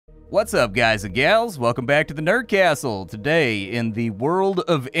What's up, guys and gals? Welcome back to the Nerd Castle. Today, in the world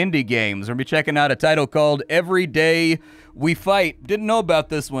of indie games, we're going to be checking out a title called Every Day We Fight. Didn't know about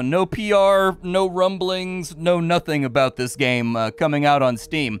this one. No PR, no rumblings, no nothing about this game coming out on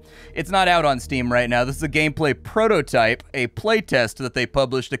Steam. It's not out on Steam right now. This is a gameplay prototype, a playtest that they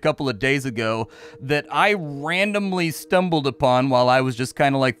published a couple of days ago that I randomly stumbled upon while I was just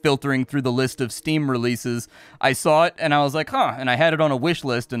kind of like filtering through the list of Steam releases. I saw it and I was like, huh, and I had it on a wish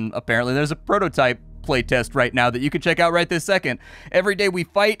list, and apparently there's a prototype playtest right now that you can check out right this second. Every Day We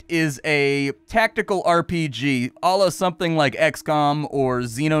Fight is a tactical RPG, a la something like XCOM or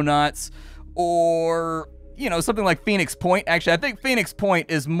Xenonauts, or, you know, something like Phoenix Point. Actually, I think Phoenix Point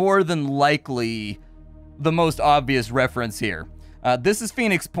is more than likely the most obvious reference here. This is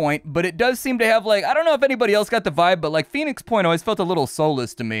Phoenix Point, but it does seem to have, like, I don't know if anybody else got the vibe, but like Phoenix Point always felt a little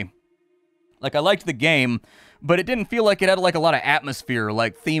soulless to me. Like, I liked the game, but it didn't feel like it had like a lot of atmosphere,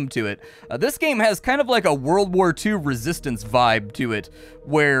 like theme to it. This game has kind of like a World War II resistance vibe to it,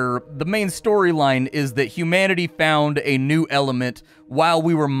 where the main storyline is that humanity found a new element while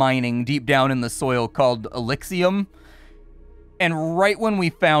we were mining deep down in the soil called Elyxium. And right when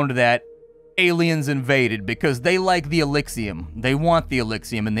we found that, aliens invaded because they like the Elyxium. They want the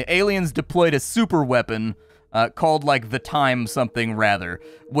Elyxium, and the aliens deployed a super weapon called like the Time something rather,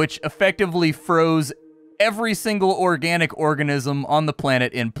 which effectively froze every single organic organism on the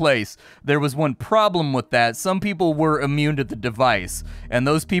planet in place. There was one problem with that. Some people were immune to the device, and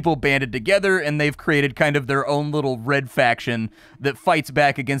those people banded together, and they've created kind of their own little red faction that fights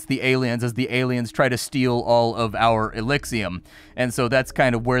back against the aliens as the aliens try to steal all of our Elyxium. And so that's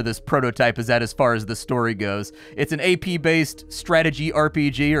kind of where this prototype is at as far as the story goes. It's an AP-based strategy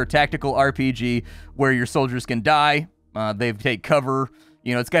RPG or tactical RPG where your soldiers can die, they take cover.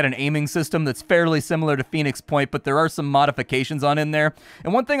 You know, it's got an aiming system that's fairly similar to Phoenix Point, but there are some modifications on in there.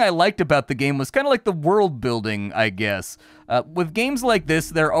 And one thing I liked about the game was kind of like the world building, I guess. With games like this,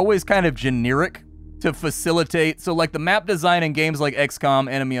 they're always kind of generic to facilitate. So like the map design in games like XCOM,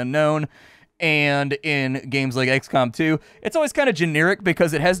 Enemy Unknown, and in games like XCOM 2, it's always kind of generic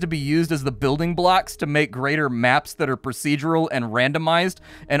because it has to be used as the building blocks to make greater maps that are procedural and randomized,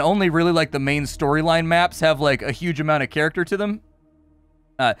 and only really like the main storyline maps have like a huge amount of character to them.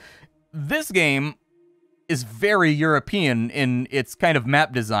 This game is very European in its kind of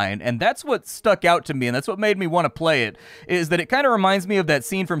map design, and that's what stuck out to me, and that's what made me want to play it, is that it kind of reminds me of that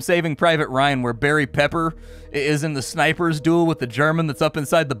scene from Saving Private Ryan where Barry Pepper is in the sniper's duel with the German that's up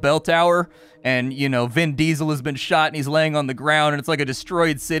inside the bell tower, and, you know, Vin Diesel has been shot and he's laying on the ground, and it's like a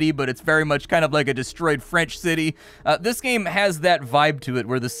destroyed city, but it's very much kind of like a destroyed French city. This game has that vibe to it,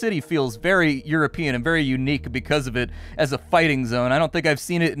 where the city feels very European and very unique because of it as a fighting zone. I don't think I've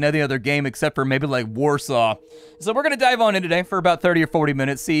seen it in any other game except for maybe like Warsaw. So we're going to dive on in today for about 30 or 40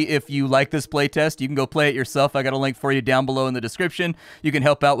 minutes, see if you like this playtest. You can go play it yourself. I got a link for you down below in the description. You can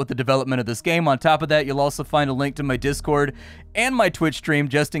help out with the development of this game. On top of that, you'll also find a link to my Discord and my Twitch stream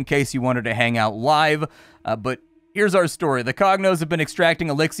just in case you wanted to hang out live. But here's our story. The Cognos have been extracting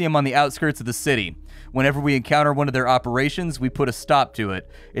Elyxium on the outskirts of the city. Whenever we encounter one of their operations, we put a stop to it.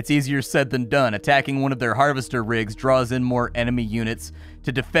 It's easier said than done. Attacking one of their harvester rigs draws in more enemy units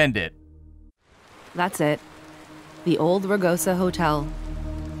to defend it. That's it. The old Ragosa Hotel.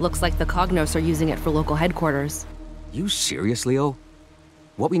 Looks like the Cognos are using it for local headquarters. You serious, Leo?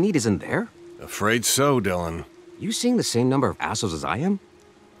 What we need isn't there? Afraid so, Dylan. You seeing the same number of assholes as I am?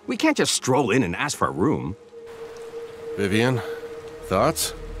 We can't just stroll in and ask for a room. Vivian,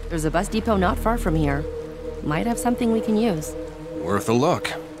 thoughts? There's a bus depot not far from here. Might have something we can use. Worth a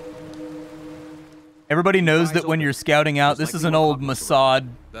look. Everybody knows that when you're scouting out, this is an old Mossad,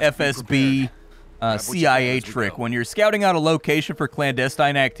 FSB, CIA trick. When you're scouting out a location for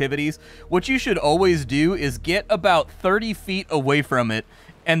clandestine activities, what you should always do is get about 30 feet away from it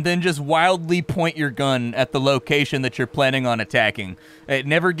and then just wildly point your gun at the location that you're planning on attacking. It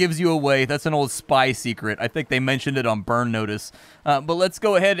never gives you away. That's an old spy secret. I think they mentioned it on Burn Notice. But let's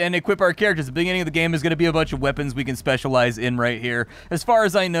go ahead and equip our characters. The beginning of the game is going to be a bunch of weapons we can specialize in right here. As far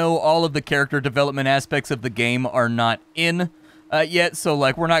as I know, all of the character development aspects of the game are not in yet, so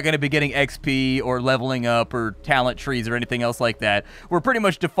like we're not going to be getting XP or leveling up or talent trees or anything else like that. We're pretty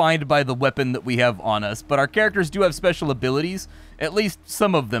much defined by the weapon that we have on us, but our characters do have special abilities. At least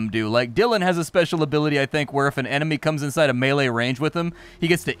some of them do. Like Dylan has a special ability, I think, where if an enemy comes inside a melee range with him, he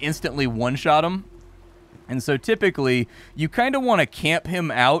gets to instantly one-shot him. And so typically, you kind of want to camp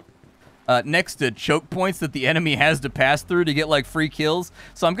him out next to choke points that the enemy has to pass through to get like free kills.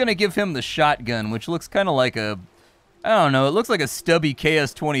 So I'm going to give him the shotgun, which looks kind of like a I don't know. It looks like a stubby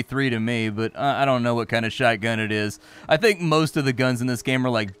KS-23 to me, but I don't know what kind of shotgun it is. I think most of the guns in this game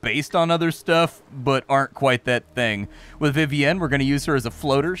are like based on other stuff, but aren't quite that thing. With Vivienne, we're going to use her as a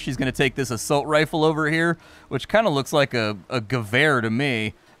floater. She's going to take this assault rifle over here, which kind of looks like a Gewehr to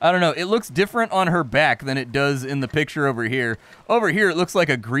me. I don't know. It looks different on her back than it does in the picture over here. Over here, it looks like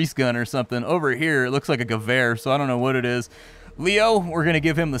a grease gun or something. Over here, it looks like a Gewehr, so I don't know what it is. Leo, we're going to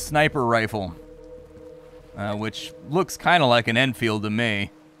give him the sniper rifle. Which looks kind of like an Enfield to me.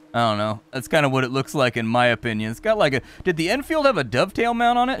 I don't know. That's kind of what it looks like in my opinion. It's got like a... Did the Enfield have a dovetail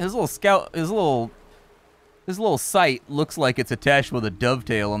mount on it? His little scout... His little sight looks like it's attached with a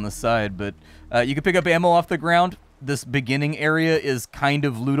dovetail on the side, but you can pick up ammo off the ground. This beginning area is kind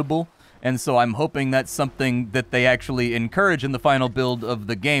of lootable, and so I'm hoping that's something that they actually encourage in the final build of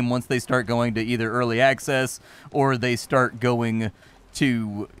the game once they start going to either early access or they start going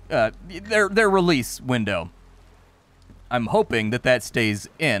to their release window. I'm hoping that that stays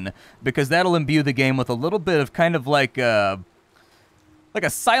in, because that'll imbue the game with a little bit of kind of like a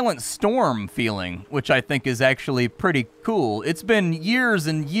Silent Storm feeling, which I think is actually pretty cool. It's been years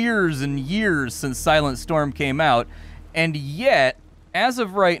and years and years since Silent Storm came out, and yet, as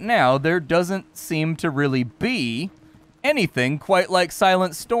of right now, there doesn't seem to really be anything quite like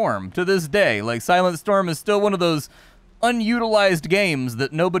Silent Storm to this day. Like, Silent Storm is still one of those unutilized games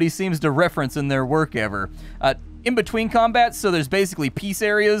that nobody seems to reference in their work ever. In between combats, so there's basically peace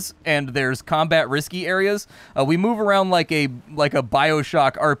areas and there's combat risky areas. We move around like a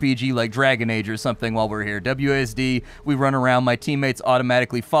BioShock RPG like Dragon Age or something while we're here. WASD, we run around, my teammates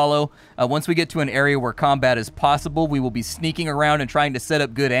automatically follow. Once we get to an area where combat is possible, we will be sneaking around and trying to set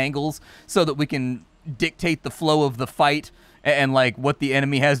up good angles so that we can dictate the flow of the fight and like what the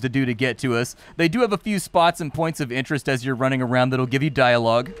enemy has to do to get to us. They do have a few spots and points of interest as you're running around that'll give you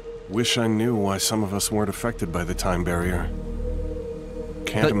dialogue. Wish I knew why some of us weren't affected by the time barrier.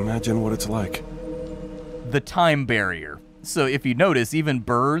 Can't imagine what it's like. The time barrier. So if you notice, even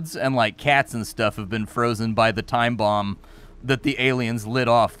birds and like cats and stuff have been frozen by the time bomb that the aliens lit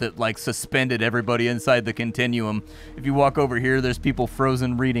off that like suspended everybody inside the continuum. If you walk over here, there's people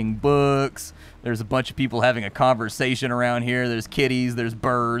frozen reading books. There's a bunch of people having a conversation around here. There's kitties, there's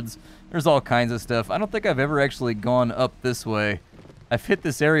birds, there's all kinds of stuff. I don't think I've ever actually gone up this way. I've hit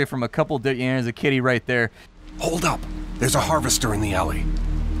this area from a couple yeah, there's a kitty right there. Hold up! There's a harvester in the alley.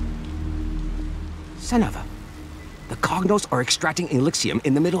 Son of a... The Cognos are extracting Elixium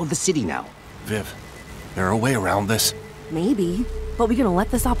in the middle of the city now. Viv, there a way around this? Maybe. But we gonna let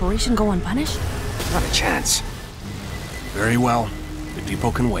this operation go unpunished? Not a chance. Very well. The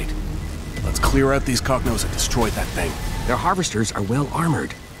depot can wait. Let's clear out these Cognos and destroy that thing. Their harvesters are well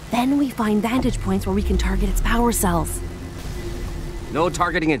armored. Then we find vantage points where we can target its power cells. No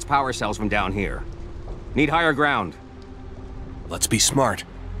targeting its power cells from down here. Need higher ground. Let's be smart.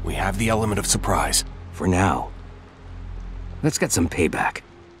 We have the element of surprise. For now. Let's get some payback.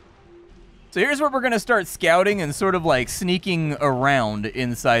 So here's where we're going to start scouting and sort of like sneaking around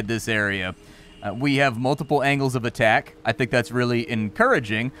inside this area. We have multiple angles of attack. I think that's really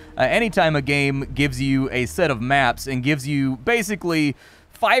encouraging. Anytime a game gives you a set of maps and gives you basically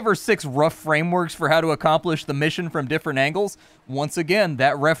 5 or 6 rough frameworks for how to accomplish the mission from different angles, once again,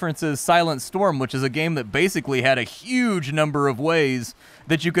 that references Silent Storm, which is a game that basically had a huge number of ways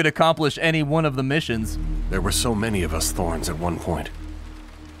that you could accomplish any one of the missions. There were so many of us Thorns at one point.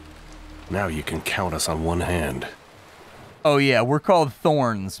 Now you can count us on one hand. Oh yeah, we're called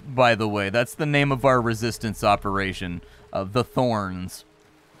Thorns, by the way. That's the name of our resistance operation, the Thorns.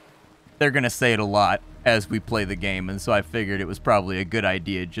 They're going to say it a lot as we play the game, and so I figured it was probably a good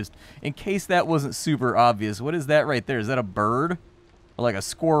idea, just in case that wasn't super obvious. What is that right there? Is that a bird? Or like a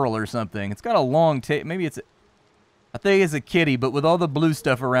squirrel or something? It's got a long tail. Maybe it's... I think it's a kitty, but with all the blue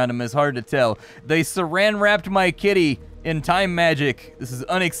stuff around him, it's hard to tell. They saran-wrapped my kitty in time magic. This is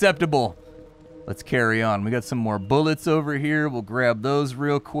unacceptable. Let's carry on. We got some more bullets over here. We'll grab those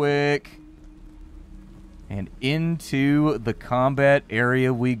real quick. And into the combat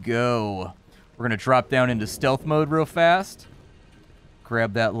area we go. We're going to drop down into stealth mode real fast.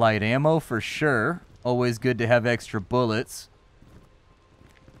 Grab that light ammo for sure. Always good to have extra bullets.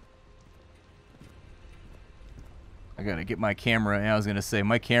 I got to get my camera. I was going to say,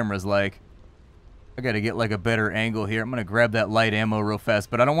 my camera's like... I got to get like a better angle here. I'm going to grab that light ammo real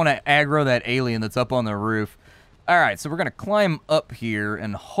fast, but I don't want to aggro that alien that's up on the roof. All right, so we're going to climb up here,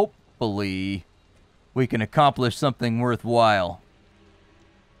 and hopefully we can accomplish something worthwhile.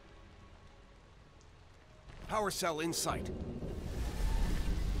 Power cell in sight.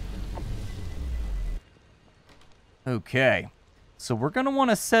 Okay, so we're going to want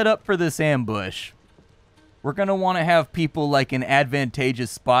to set up for this ambush. we're going to want to have people like in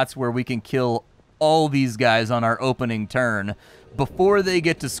advantageous spots where we can kill all these guys on our opening turn before they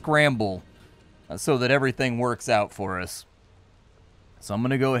get to scramble so that everything works out for us. So I'm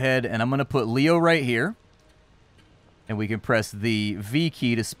going to go ahead and I'm going to put Leo right here. And we can press the V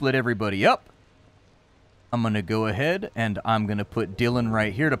key to split everybody up. I'm going to go ahead and I'm going to put Dylan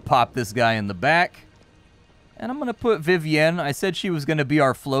right here to pop this guy in the back. And I'm going to put Vivienne. I said she was going to be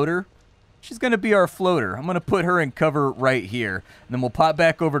our floater. She's going to be our floater. I'm going to put her in cover right here. And then we'll pop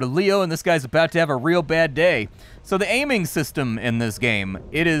back over to Leo, and this guy's about to have a real bad day. So the aiming system in this game,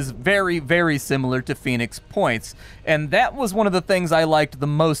 it is very, very similar to Phoenix Point's. And that was one of the things I liked the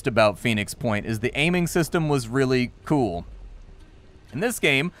most about Phoenix Point, is the aiming system was really cool. In this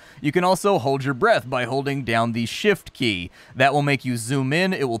game, you can also hold your breath by holding down the Shift key. That will make you zoom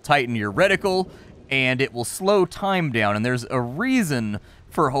in, it will tighten your reticle, and it will slow time down. And there's a reason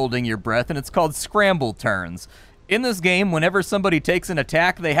for holding your breath, and it's called scramble turns. In this game, whenever somebody takes an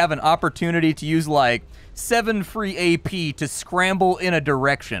attack, they have an opportunity to use like 7 free AP to scramble in a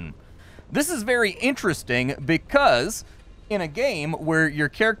direction. This is very interesting because in a game where your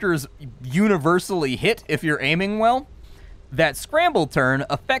characters universally hit if you're aiming well, that scramble turn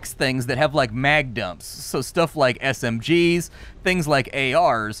affects things that have like mag dumps. So stuff like SMGs, things like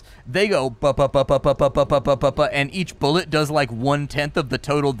ARs, they go ba-ba-ba-ba-ba-ba-ba-ba-ba, and each bullet does like 1/10 of the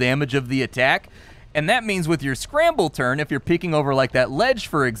total damage of the attack. And that means with your scramble turn, if you're peeking over like that ledge,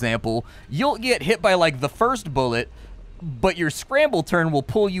 for example, you'll get hit by like the first bullet, but your scramble turn will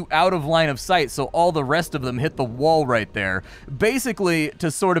pull you out of line of sight, so all the rest of them hit the wall right there. Basically, to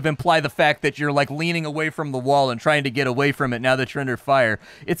sort of imply the fact that you're like leaning away from the wall and trying to get away from it now that you're under fire.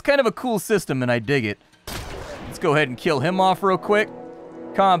 It's kind of a cool system, and I dig it. Let's go ahead and kill him off real quick.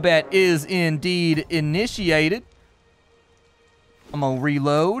 Combat is indeed initiated. I'm gonna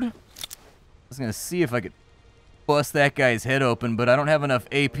reload. I was gonna see if I could bust that guy's head open, but I don't have enough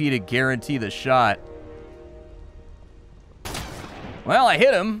AP to guarantee the shot. Well, I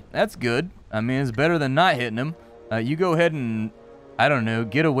hit him. That's good. I mean, it's better than not hitting him. You go ahead and, I don't know,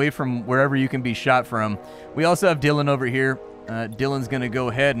 get away from wherever you can be shot from. We also have Dylan over here. Dylan's going to go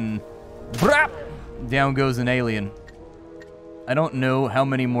ahead and... Brap! Down goes an alien. I don't know how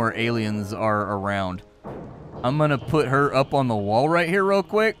many more aliens are around. I'm going to put her up on the wall right here real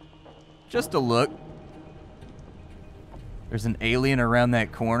quick. Just to look. There's an alien around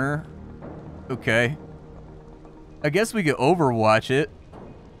that corner. Okay. I guess we could overwatch it.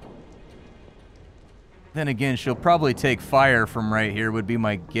 Then again, she'll probably take fire from right here, would be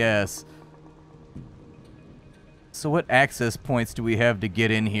my guess. So what access points do we have to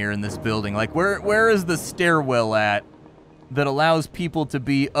get in here in this building? Like, where is the stairwell at that allows people to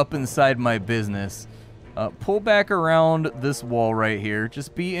be up inside my business? Pull back around this wall right here.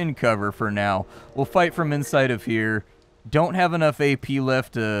 Just be in cover for now. We'll fight from inside of here. Don't have enough AP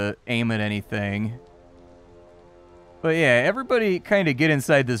left to aim at anything. But yeah, everybody kind of get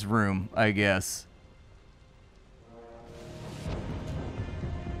inside this room, I guess.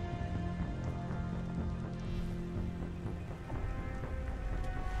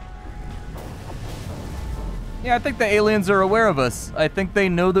 Yeah, I think the aliens are aware of us. I think they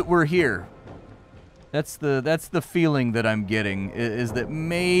know that we're here. That's the feeling that I'm getting, is that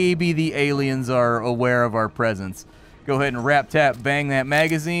maybe the aliens are aware of our presence. Go ahead and rap tap bang that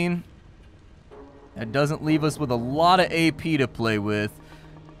magazine. That doesn't leave us with a lot of AP to play with.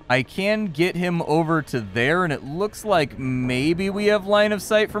 I can get him over to there, and it looks like maybe we have line of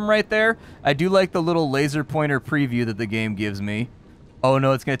sight from right there. I do like the little laser pointer preview that the game gives me. Oh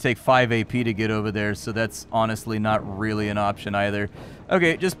no, it's going to take 5 AP to get over there, so that's honestly not really an option either.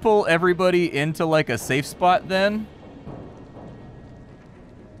 Okay, just pull everybody into like a safe spot then.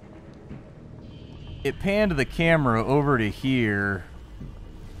 It panned the camera over to here,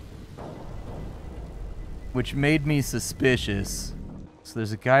 which made me suspicious. So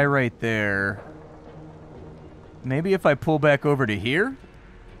there's a guy right there. Maybe if I pull back over to here?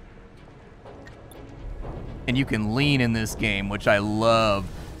 And you can lean in this game, which I love.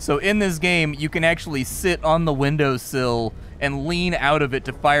 So in this game, you can actually sit on the windowsill and lean out of it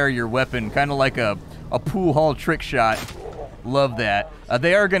to fire your weapon, kind of like a pool hall trick shot. Love that.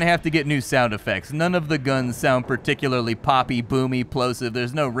 They are going to have to get new sound effects. None of the guns sound particularly poppy, boomy, plosive.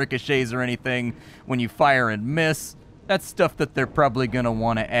 There's no ricochets or anything when you fire and miss. That's stuff that they're probably going to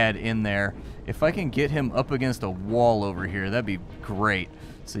want to add in there. If I can get him up against a wall over here, that'd be great.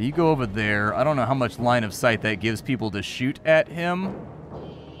 So you go over there. I don't know how much line of sight that gives people to shoot at him.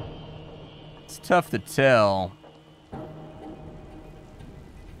 It's tough to tell.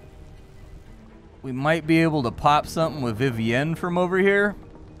 We might be able to pop something with Vivienne from over here.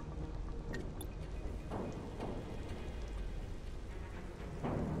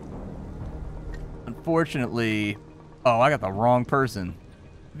 unfortunately... Oh, I got the wrong person.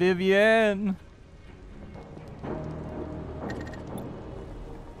 Vivienne.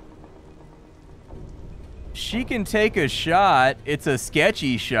 She can take a shot. It's a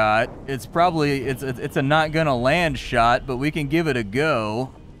sketchy shot. It's probably, it's a not gonna land shot, but we can give it a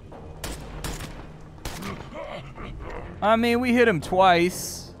go. I mean, we hit him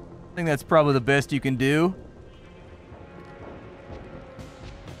twice. I think that's probably the best you can do.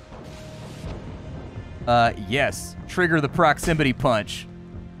 Yes. Trigger the proximity punch.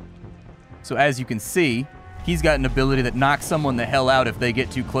 So as you can see, he's got an ability that knocks someone the hell out if they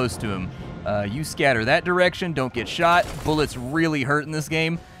get too close to him. You scatter that direction, don't get shot. Bullets really hurt in this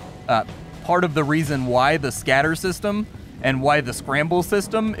game. Part of the reason why the scatter system and why the scramble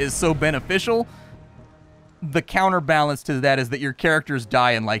system is so beneficial, the counterbalance to that is that your characters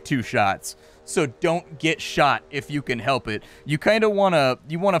die in like 2 shots. So don't get shot if you can help it. You kind of want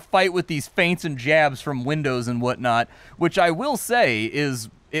to fight with these feints and jabs from windows and whatnot, which I will say is,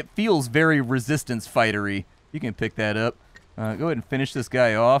 it feels very resistance fightery. You can pick that up. Go ahead and finish this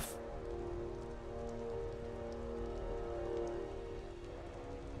guy off.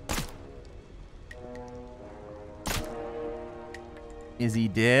 Is he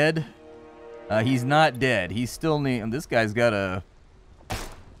dead? He's not dead. He's still this guy's got a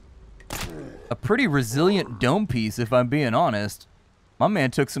pretty resilient dome piece, if I'm being honest. My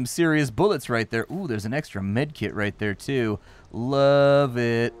man took some serious bullets right there. Ooh, there's an extra med kit right there, too. Love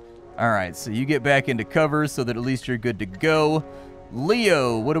it. All right, so you get back into cover so that at least you're good to go.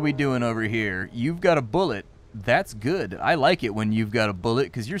 Leo, what are we doing over here? You've got a bullet. That's good. I like it when you've got a bullet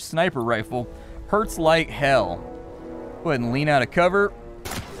because your sniper rifle hurts like hell. Go ahead and lean out of cover.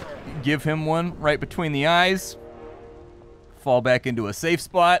 Give him one right between the eyes. Fall back into a safe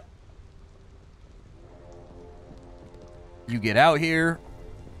spot. You get out here.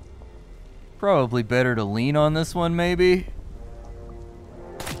 Probably better to lean on this one, maybe.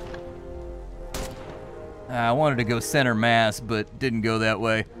 I wanted to go center mass, but didn't go that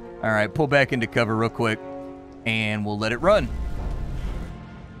way. All right, pull back into cover real quick, and we'll let it run.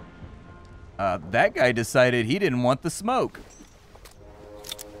 That guy decided he didn't want the smoke.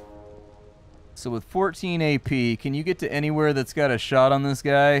 So with 14 AP, can you get to anywhere that's got a shot on this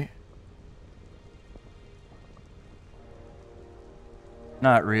guy?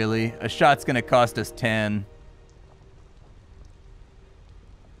 Not really. A shot's gonna cost us 10.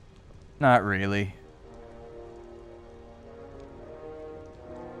 Not really.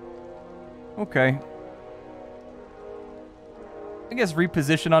 Okay. I guess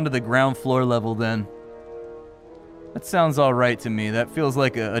reposition onto the ground floor level then. That sounds alright to me. That feels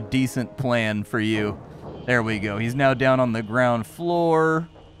like a decent plan for you. There we go. He's now down on the ground floor.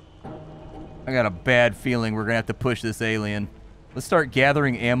 I got a bad feeling we're gonna have to push this alien. Let's start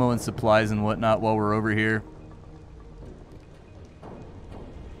gathering ammo and supplies and whatnot while we're over here.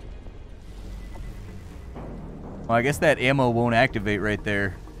 Well, I guess that ammo won't activate right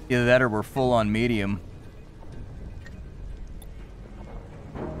there. Either that or we're full on medium.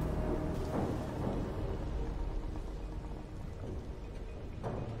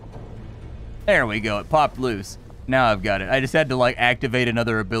 There we go. It popped loose. Now I've got it. I just had to like activate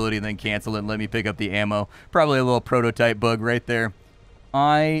another ability and then cancel it and let me pick up the ammo. Probably a little prototype bug right there.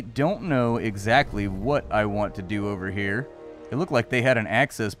 I don't know exactly what I want to do over here. It looked like they had an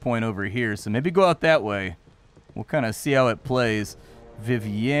access point over here, so maybe go out that way. We'll kind of see how it plays.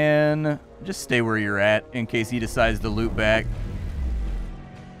 Vivienne, just stay where you're at in case he decides to loot back.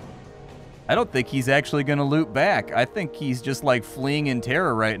 I don't think he's actually going to loot back. I think he's just like fleeing in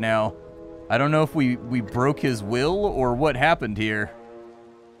terror right now. I don't know if we broke his will or what happened here.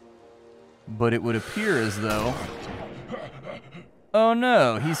 But it would appear as though... Oh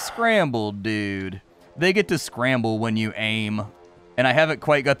no, he's scrambled, dude. They get to scramble when you aim. And I haven't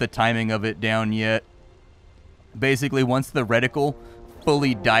quite got the timing of it down yet. Basically, once the reticle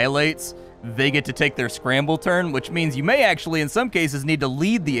fully dilates, they get to take their scramble turn, which means you may actually, in some cases, need to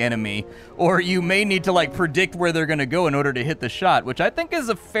lead the enemy. Or you may need to, like, predict where they're going to go in order to hit the shot, which I think is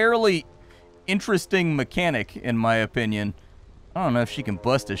a fairly interesting mechanic, in my opinion. I don't know if she can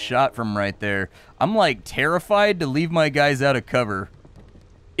bust a shot from right there. I'm, like, terrified to leave my guys out of cover.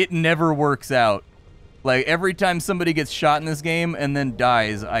 It never works out. Like, every time somebody gets shot in this game and then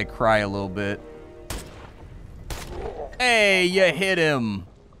dies, I cry a little bit. Hey, you hit him.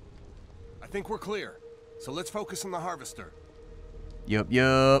 I think we're clear. So let's focus on the harvester. Yup.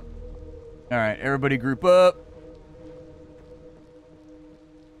 All right, everybody group up.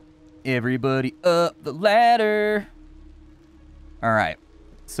 Everybody up the ladder. All right.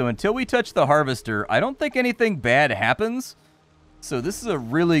 So until we touch the harvester, I don't think anything bad happens. So this is a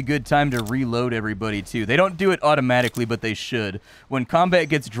really good time to reload everybody, too. They don't do it automatically, but they should. When combat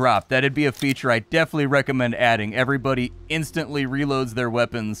gets dropped, that'd be a feature I definitely recommend adding. Everybody instantly reloads their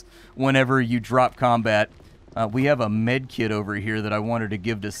weapons whenever you drop combat. We have a med kit over here that I wanted to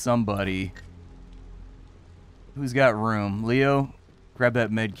give to somebody. Who's got room? Leo, grab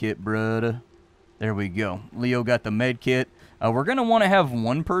that med kit, brud. There we go. Leo got the med kit. We're going to want to have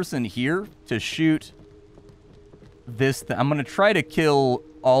one person here to shoot this. I'm going to try to kill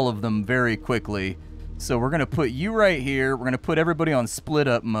all of them very quickly. So we're going to put you right here. We're going to put everybody on split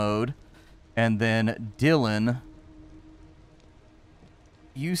up mode. And then Dylan,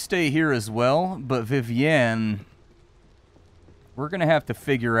 you stay here as well. But Vivienne, we're going to have to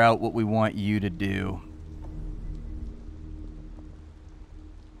figure out what we want you to do.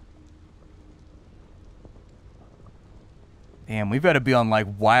 Damn, we've got to be on like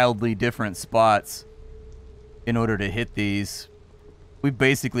wildly different spots in order to hit these. We've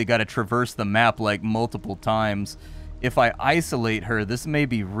basically got to traverse the map like multiple times. If I isolate her, this may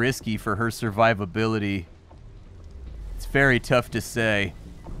be risky for her survivability. It's very tough to say.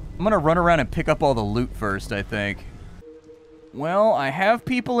 I'm going to run around and pick up all the loot first, I think. Well, I have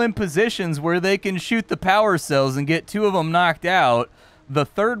people in positions where they can shoot the power cells and get 2 of them knocked out. The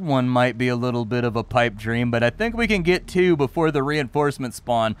third one might be a little bit of a pipe dream, but I think we can get 2 before the reinforcements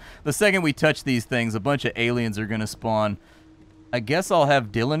spawn. The second we touch these things, a bunch of aliens are going to spawn. I guess I'll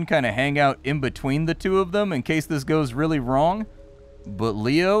have Dylan kind of hang out in between the 2 of them in case this goes really wrong. But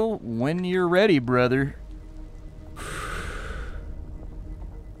Leo, when you're ready, brother.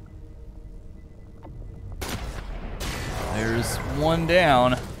 There's 1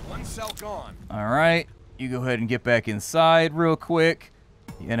 down. 1 cell gone. All right, you go ahead and get back inside real quick.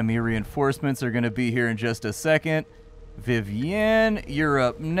 The enemy reinforcements are going to be here in just a second. Vivienne, you're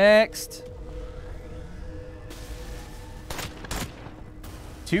up next.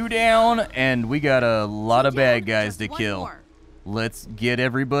 2 down, and we got a lot of bad guys to kill. Let's get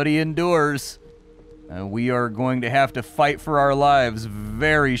everybody indoors. We are going to have to fight for our lives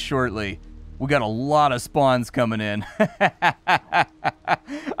very shortly. We got a lot of spawns coming in.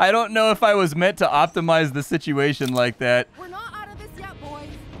 I don't know if I was meant to optimize the situation like that. We're not out of this yet, boys.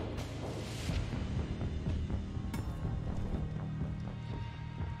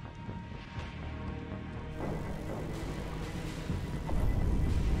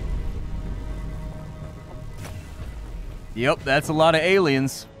 Yep, that's a lot of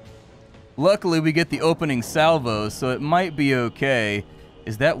aliens. Luckily, we get the opening salvo, so it might be okay.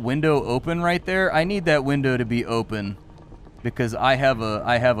 Is that window open right there? I need that window to be open because I have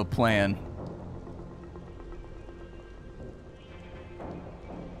a plan.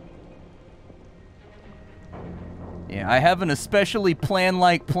 Yeah, I have an especially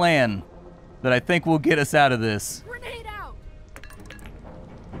plan-like plan that I think will get us out of this. Grenade out.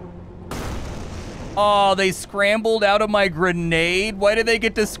 Oh, they scrambled out of my grenade? Why did they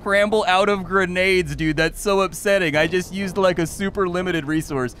get to scramble out of grenades, dude? That's so upsetting. I just used like a super limited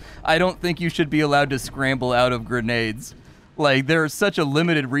resource. I don't think you should be allowed to scramble out of grenades. Like, they're such a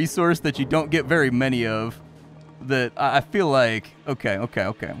limited resource that you don't get very many of that I feel like, okay.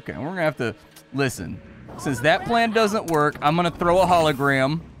 We're gonna have to, listen, since that plan doesn't work, I'm gonna throw a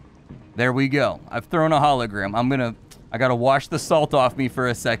hologram. There we go. I've thrown a hologram. I gotta wash the salt off me for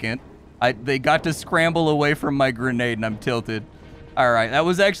a second. They got to scramble away from my grenade, and I'm tilted. All right, that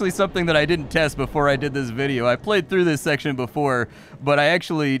was actually something that I didn't test before I did this video. I played through this section before, but I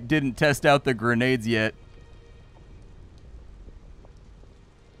actually didn't test out the grenades yet.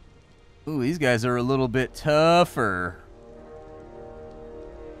 Ooh, these guys are a little bit tougher.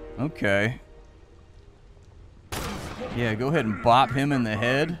 Okay. Yeah, go ahead and bop him in the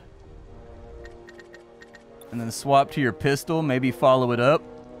head. And then swap to your pistol, maybe follow it up.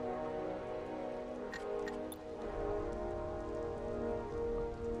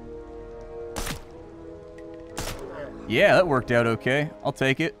 Yeah, that worked out okay. I'll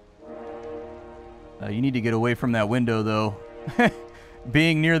take it. You need to get away from that window, though.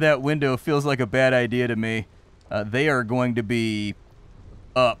 Being near that window feels like a bad idea to me. They are going to be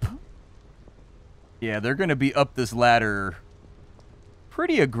up. Yeah, they're going to be up this ladder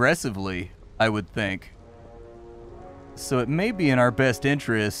pretty aggressively, I would think. So it may be in our best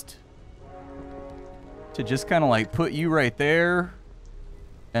interest to just kind of like put you right there.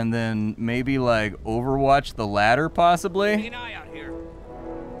 And then maybe like overwatch the ladder possibly. Keep an eye out here.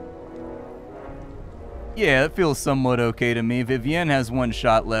 Yeah, it feels somewhat okay to me. Vivienne has 1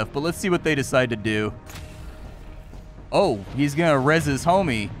 shot left, but let's see what they decide to do. Oh, he's gonna res his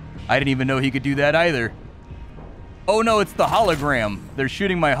homie. I didn't even know he could do that either. Oh no, it's the hologram. They're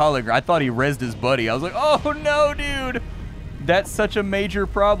shooting my hologram. I thought he resed his buddy. I was like, oh no, dude. That's such a major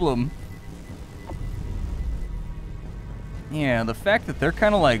problem. Yeah, the fact that they're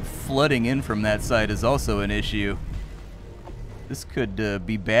kind of like flooding in from that side is also an issue. This could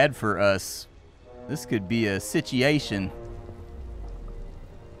be bad for us. This could be a situation.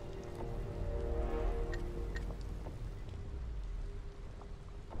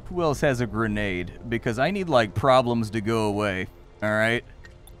 Who else has a grenade? Because I need like problems to go away. All right.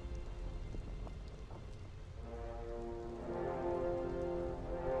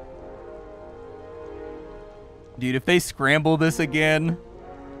 Dude, if they scramble this again,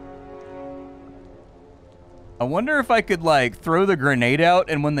 I wonder if I could like throw the grenade out,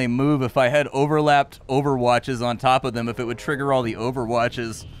 and when they move, if I had overlapped overwatches on top of them, if it would trigger all the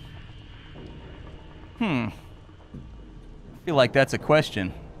overwatches. I feel like that's a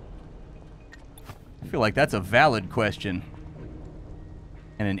question. I feel like that's a valid question.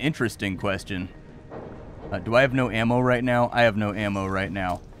 And an interesting question. Do I have no ammo right now? I have no ammo right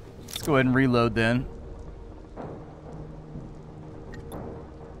now. Let's go ahead and reload then.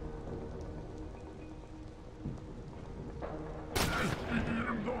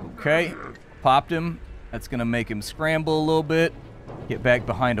 Okay, popped him. That's gonna make him scramble a little bit. Get back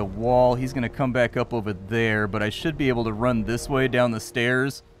behind a wall. He's gonna come back up over there, but I should be able to run this way down the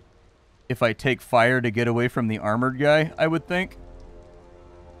stairs if I take fire to get away from the armored guy, I would think.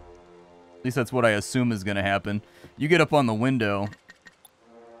 At least that's what I assume is gonna happen. You get up on the window,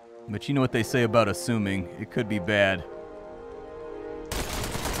 but you know what they say about assuming. It could be bad.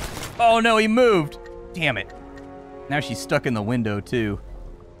 Oh no, he moved! Damn it. Now she's stuck in the window too.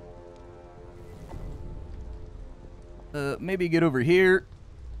 Maybe get over here.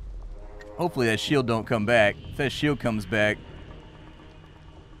 Hopefully that shield don't come back. If that shield comes back...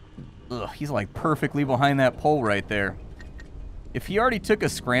 Ugh, he's like perfectly behind that pole right there. If he already took a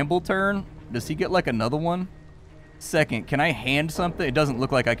scramble turn, does he get like another one? Second, can I hand something? It doesn't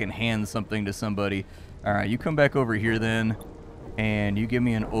look like I can hand something to somebody. Alright, you come back over here then, and you give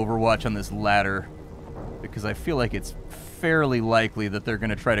me an overwatch on this ladder, because I feel like it's fairly likely that they're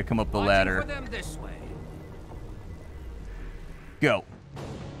going to try to come up the ladder. For them this way. Go.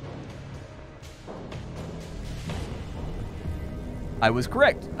 I was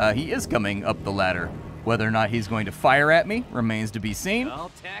correct. He is coming up the ladder. Whether or not he's going to fire at me remains to be seen.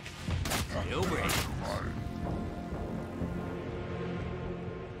 All tech, no break.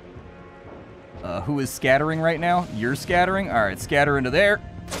 Who is scattering right now? You're scattering? All right, scatter into there.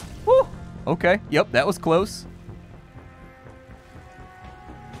 Woo! Okay, yep, that was close.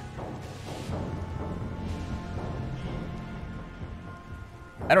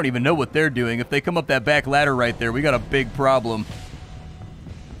 I don't even know what they're doing. If they come up that back ladder right there, we got a big problem.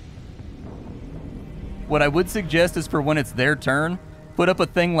 What I would suggest is for when it's their turn, put up a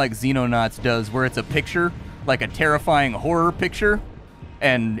thing like Xenonauts does, where it's a picture, like a terrifying horror picture,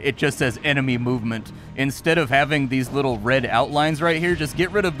 and it just says enemy movement. Instead of having these little red outlines right here, just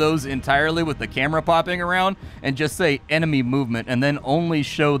get rid of those entirely with the camera popping around and just say enemy movement, and then only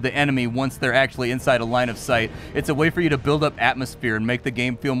show the enemy once they're actually inside a line of sight. It's a way for you to build up atmosphere and make the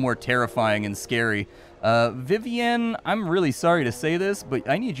game feel more terrifying and scary. Vivienne, I'm really sorry to say this, but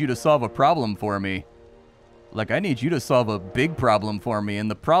I need you to solve a problem for me. Like, I need you to solve a big problem for me,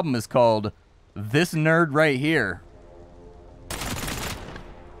 and the problem is called this nerd right here.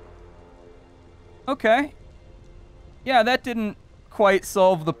 Okay. Yeah, that didn't quite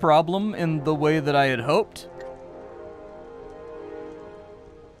solve the problem in the way that I had hoped.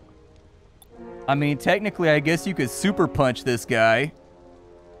 I mean, technically, I guess you could super punch this guy.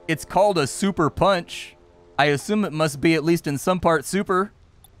 It's called a super punch. I assume it must be at least in some part super.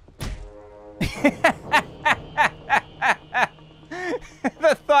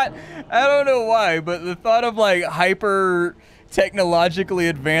 The thought, I don't know why, but the thought of like hyper technologically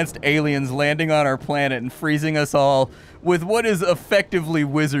advanced aliens landing on our planet and freezing us all with what is effectively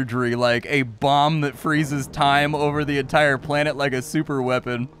wizardry, like a bomb that freezes time over the entire planet like a super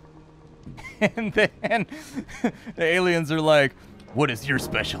weapon. And then the aliens are like, what is your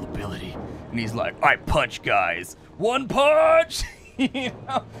special ability? And he's like, I punch guys. One punch! You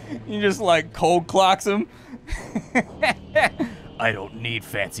know, he just like cold clocks him. I don't need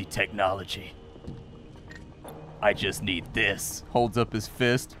fancy technology. I just need this. Holds up his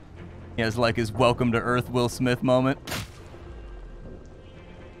fist. He has like his welcome to Earth Will Smith moment.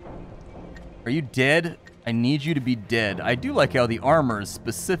 Are you dead? I need you to be dead. I do like how the armor is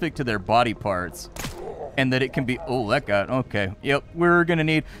specific to their body parts. And that it can be, oh, that got, okay. Yep, we're gonna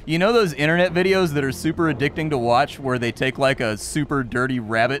need, you know those internet videos that are super addicting to watch where they take like a super dirty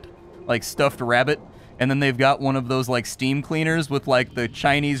rabbit, like stuffed rabbit, and then they've got one of those like steam cleaners with like the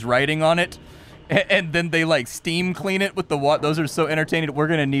Chinese writing on it, And then they like steam clean it with the water. Those are so entertaining. We're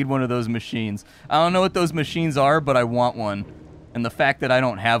gonna need one of those machines. I don't know what those machines are, but I want one. And the fact that I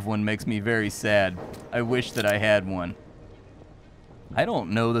don't have one makes me very sad. I wish that I had one. I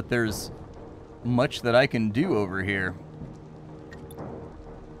don't know that there's much that I can do over here.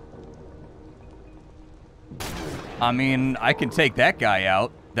 I mean, I can take that guy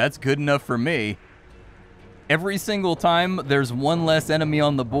out. That's good enough for me. Every single time there's one less enemy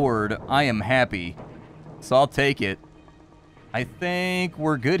on the board, I am happy. So I'll take it. I think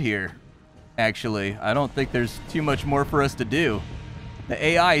we're good here, actually. I don't think there's too much more for us to do. The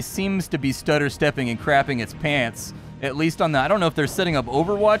AI seems to be stutter-stepping and crapping its pants, at least on the... I don't know if they're setting up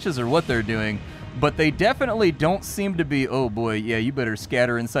overwatches or what they're doing, but they definitely don't seem to be... Oh boy, yeah, you better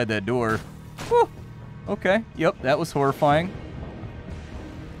scatter inside that door. Whew. Okay, yep, that was horrifying.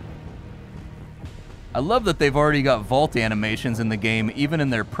 I love that they've already got vault animations in the game, even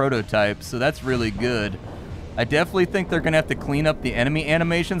in their prototypes, so that's really good. I definitely think they're going to have to clean up the enemy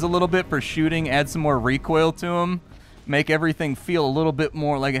animations a little bit for shooting, add some more recoil to them, make everything feel a little bit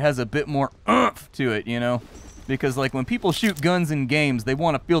more like it has a bit more oomph to it, you know? Because, like, when people shoot guns in games, they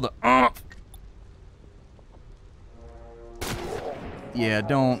want to feel the oomph. Yeah,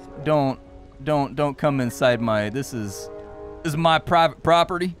 don't come inside my... This is my private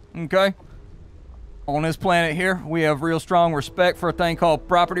property, okay? On this planet here, we have real strong respect for a thing called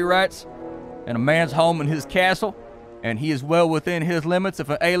property rights, and a man's home in his castle, and he is well within his limits if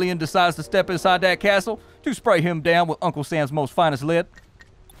an alien decides to step inside that castle to spray him down with Uncle Sam's most finest lead.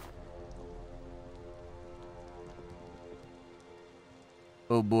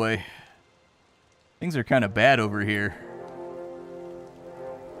 Oh boy. Things are kind of bad over here.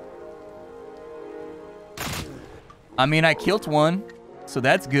 I mean, I killed one, so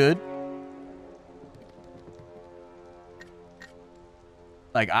that's good.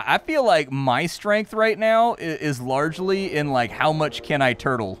 Like, I feel like my strength right now is largely in, like, how much can I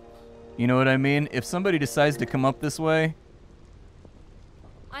turtle? You know what I mean? If somebody decides to come up this way,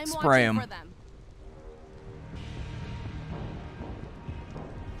 spray them.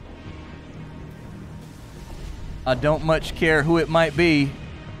 I don't much care who it might be,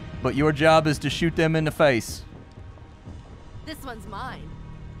 but your job is to shoot them in the face. This one's mine.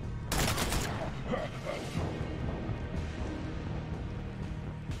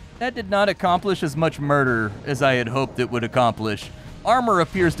 That did not accomplish as much murder as I had hoped it would accomplish. Armor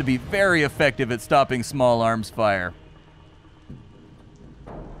appears to be very effective at stopping small arms fire.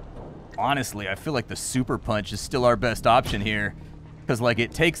 Honestly, I feel like the super punch is still our best option here. Because, like,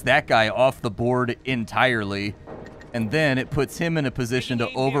 it takes that guy off the board entirely. And then it puts him in a position to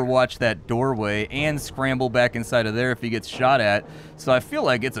overwatch that doorway and scramble back inside of there if he gets shot at. So I feel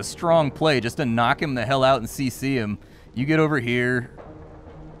like it's a strong play just to knock him the hell out and CC him. You get over here.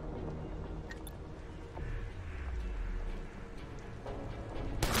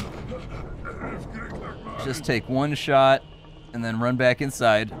 Just take one shot and then run back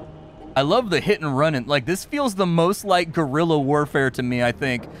inside. I love the hit and run. And like, this feels the most like guerrilla warfare to me, I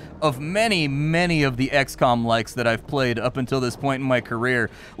think, of many, many of the XCOM likes that I've played up until this point in my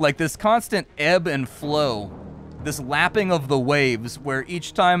career. Like this constant ebb and flow. This lapping of the waves where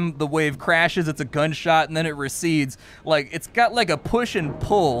each time the wave crashes, it's a gunshot and then it recedes. Like, it's got like a push and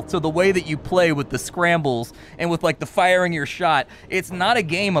pull to the way that you play with the scrambles and with like the firing your shot. It's not a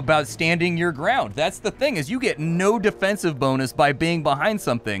game about standing your ground. That's the thing, is you get no defensive bonus by being behind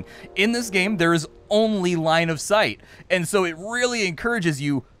something. In this game, there is only line of sight. And so it really encourages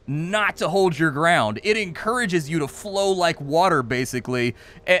you not to hold your ground. It encourages you to flow like water, basically,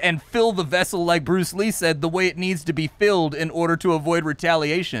 and fill the vessel, like Bruce Lee said, the way it needs to be filled in order to avoid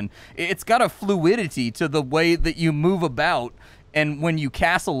retaliation. It's got a fluidity to the way that you move about, and when you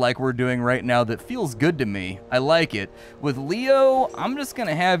castle like we're doing right now, that feels good to me. I like it. With Leo, I'm just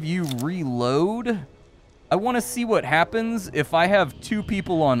gonna have you reload. I want to see what happens if I have two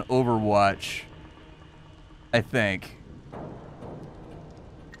people on Overwatch, I think.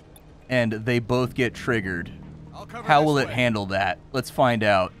 And they both get triggered. How will it handle that? Let's find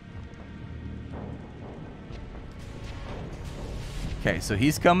out. Okay, so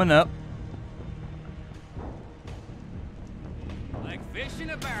he's coming up. Like fish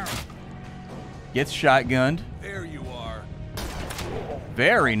in a barrel. Gets shotgunned. There you are.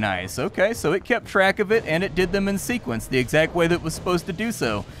 Very nice. Okay, so it kept track of it, and it did them in sequence, the exact way that it was supposed to do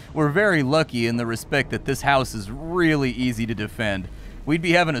so. We're very lucky in the respect that this house is really easy to defend. We'd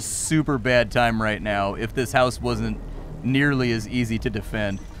be having a super bad time right now if this house wasn't nearly as easy to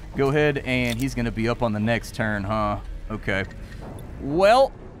defend. Go ahead, and he's going to be up on the next turn, huh? Okay.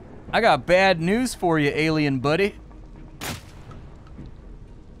 Well, I got bad news for you, alien buddy.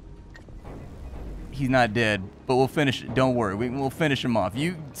 He's not dead, but we'll finish it. Don't worry. We'll finish him off.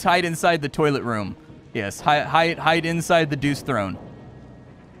 You hide inside the toilet room. Yes, hide inside the Deuce Throne.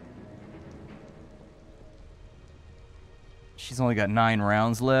 She's only got 9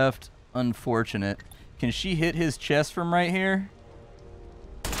 rounds left. Unfortunate. Can she hit his chest from right here?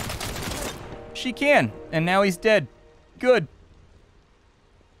 She can, and now he's dead. Good.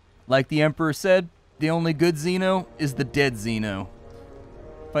 Like the Emperor said, the only good Xeno is the dead Xeno.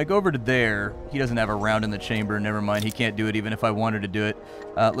 If I go over to there, he doesn't have a round in the chamber. Never mind, he can't do it even if I wanted to do it.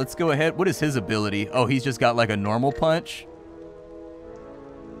 Let's go ahead. What is his ability? Oh, he's just got like a normal punch.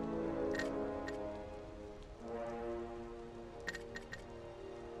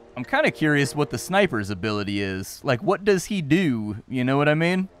 I'm kind of curious what the sniper's ability is. Like, what does he do? You know what I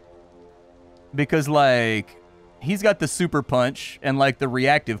mean? Because, like, he's got the super punch and, like, the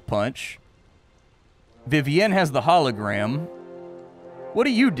reactive punch. Vivienne has the hologram. What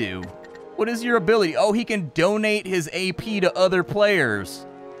do you do? What is your ability? Oh, he can donate his AP to other players.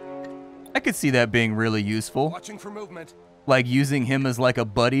 I could see that being really useful. Watching for movement. Like using him as like a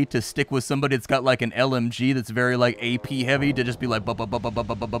buddy to stick with somebody that's got like an LMG that's very like AP heavy to just be like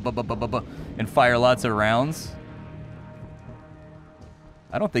and fire lots of rounds.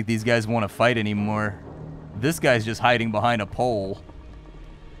 I don't think these guys want to fight anymore. This guy's just hiding behind a pole.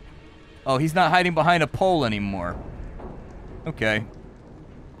 Oh, he's not hiding behind a pole anymore. Okay.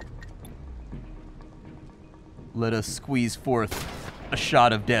 Let us squeeze forth a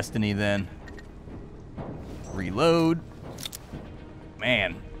shot of destiny then. Reload.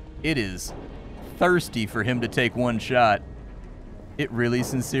 Man, it is thirsty for him to take one shot. It really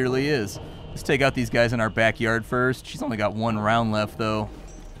sincerely is. Let's take out these guys in our backyard first. She's only got 1 round left though.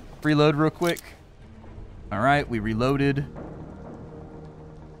 Reload real quick. All right, we reloaded.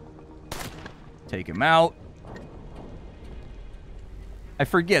 Take him out. I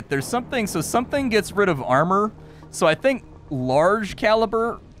forget, there's something, so something gets rid of armor. So I think large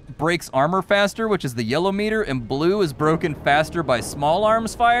caliber breaks armor faster, which is the yellow meter, and blue is broken faster by small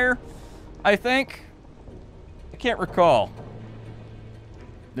arms fire, I think. I can't recall.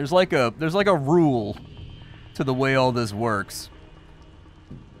 There's like a rule to the way all this works.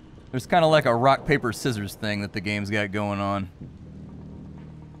 There's kind of like a rock, paper, scissors thing that the game's got going on.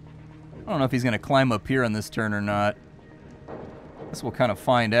 I don't know if he's going to climb up here on this turn or not. Guess we'll kind of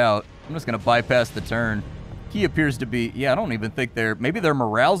find out. I'm just going to bypass the turn. He appears to be, yeah, I don't even think maybe their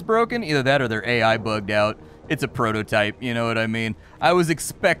morale's broken. Either that or their AI bugged out. It's a prototype, you know what I mean? I was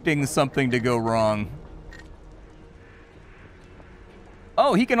expecting something to go wrong.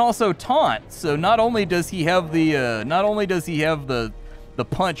 Oh, he can also taunt. So not only does he have the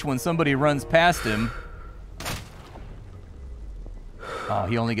punch when somebody runs past him. Oh,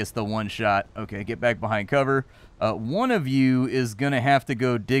 he only gets the 1 shot. Okay, get back behind cover. One of you is going to have to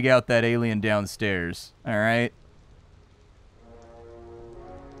go dig out that alien downstairs. All right?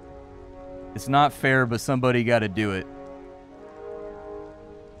 It's not fair, but somebody got to do it.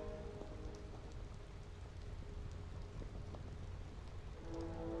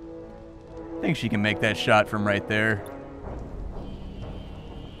 I think she can make that shot from right there.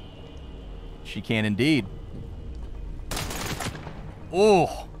 She can indeed.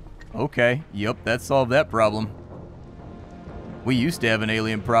 Oh, okay. Yep, that solved that problem. We used to have an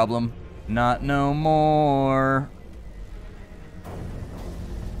alien problem. Not no more.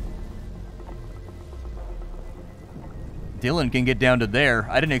 Dylan can get down to there.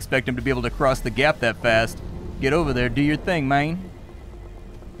 I didn't expect him to be able to cross the gap that fast. Get over there. Do your thing, man.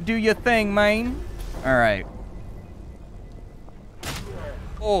 Do your thing, man. All right.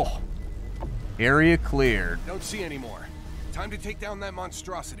 Oh. Area cleared. Don't see any more. Time to take down that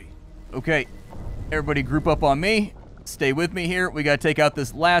monstrosity. Okay. Everybody group up on me. Stay with me here. We got to take out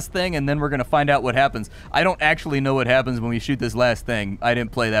this last thing, and then we're going to find out what happens. I don't actually know what happens when we shoot this last thing. I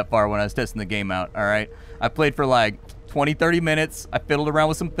didn't play that far when I was testing the game out, all right? I played for like 20, 30 minutes. I fiddled around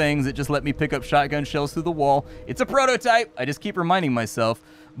with some things. It just let me pick up shotgun shells through the wall. It's a prototype. I just keep reminding myself.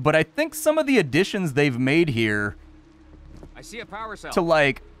 But I think some of the additions they've made here I see a power cell. to,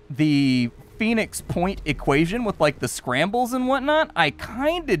 like, the Phoenix Point equation with, like, the scrambles and whatnot, I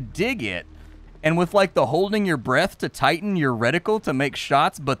kind of dig it. And with, like, the holding your breath to tighten your reticle to make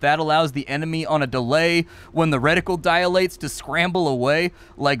shots, but that allows the enemy on a delay when the reticle dilates to scramble away.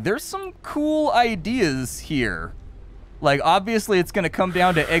 Like, there's some cool ideas here. Like, obviously, it's going to come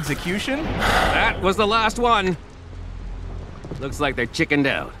down to execution. That was the last one. Looks like they're chickened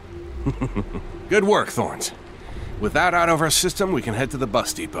out. Good work, Thorns. With that out of our system, we can head to the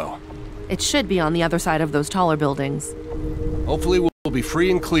bus depot. It should be on the other side of those taller buildings. Hopefully we'll be free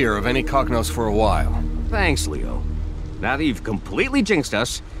and clear of any Cognos for a while. Thanks, Leo. Now that you've completely jinxed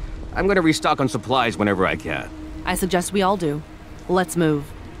us, I'm gonna restock on supplies whenever I can. I suggest we all do. Let's move.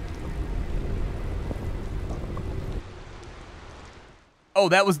 Oh,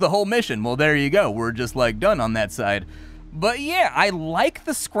 that was the whole mission. Well, there you go. We're just like done on that side. But yeah, I like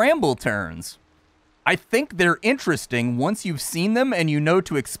the scramble turns. I think they're interesting once you've seen them and you know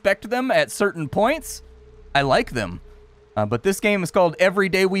to expect them at certain points. I like them. But this game is called Every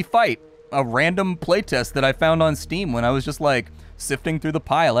Day We Fight, a random playtest that I found on Steam when I was just like sifting through the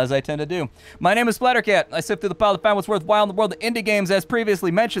pile, as I tend to do. My name is Splattercat. I sift through the pile to find what's worthwhile in the world of indie games, as previously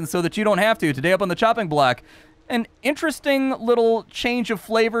mentioned, so that you don't have to. Today up on the chopping block, an interesting little change of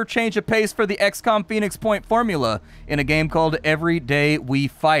flavor, change of pace for the XCOM Phoenix Point formula in a game called Every Day We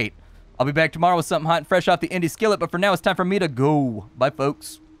Fight. I'll be back tomorrow with something hot and fresh off the indie skillet, but for now it's time for me to go. Bye,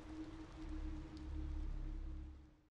 folks.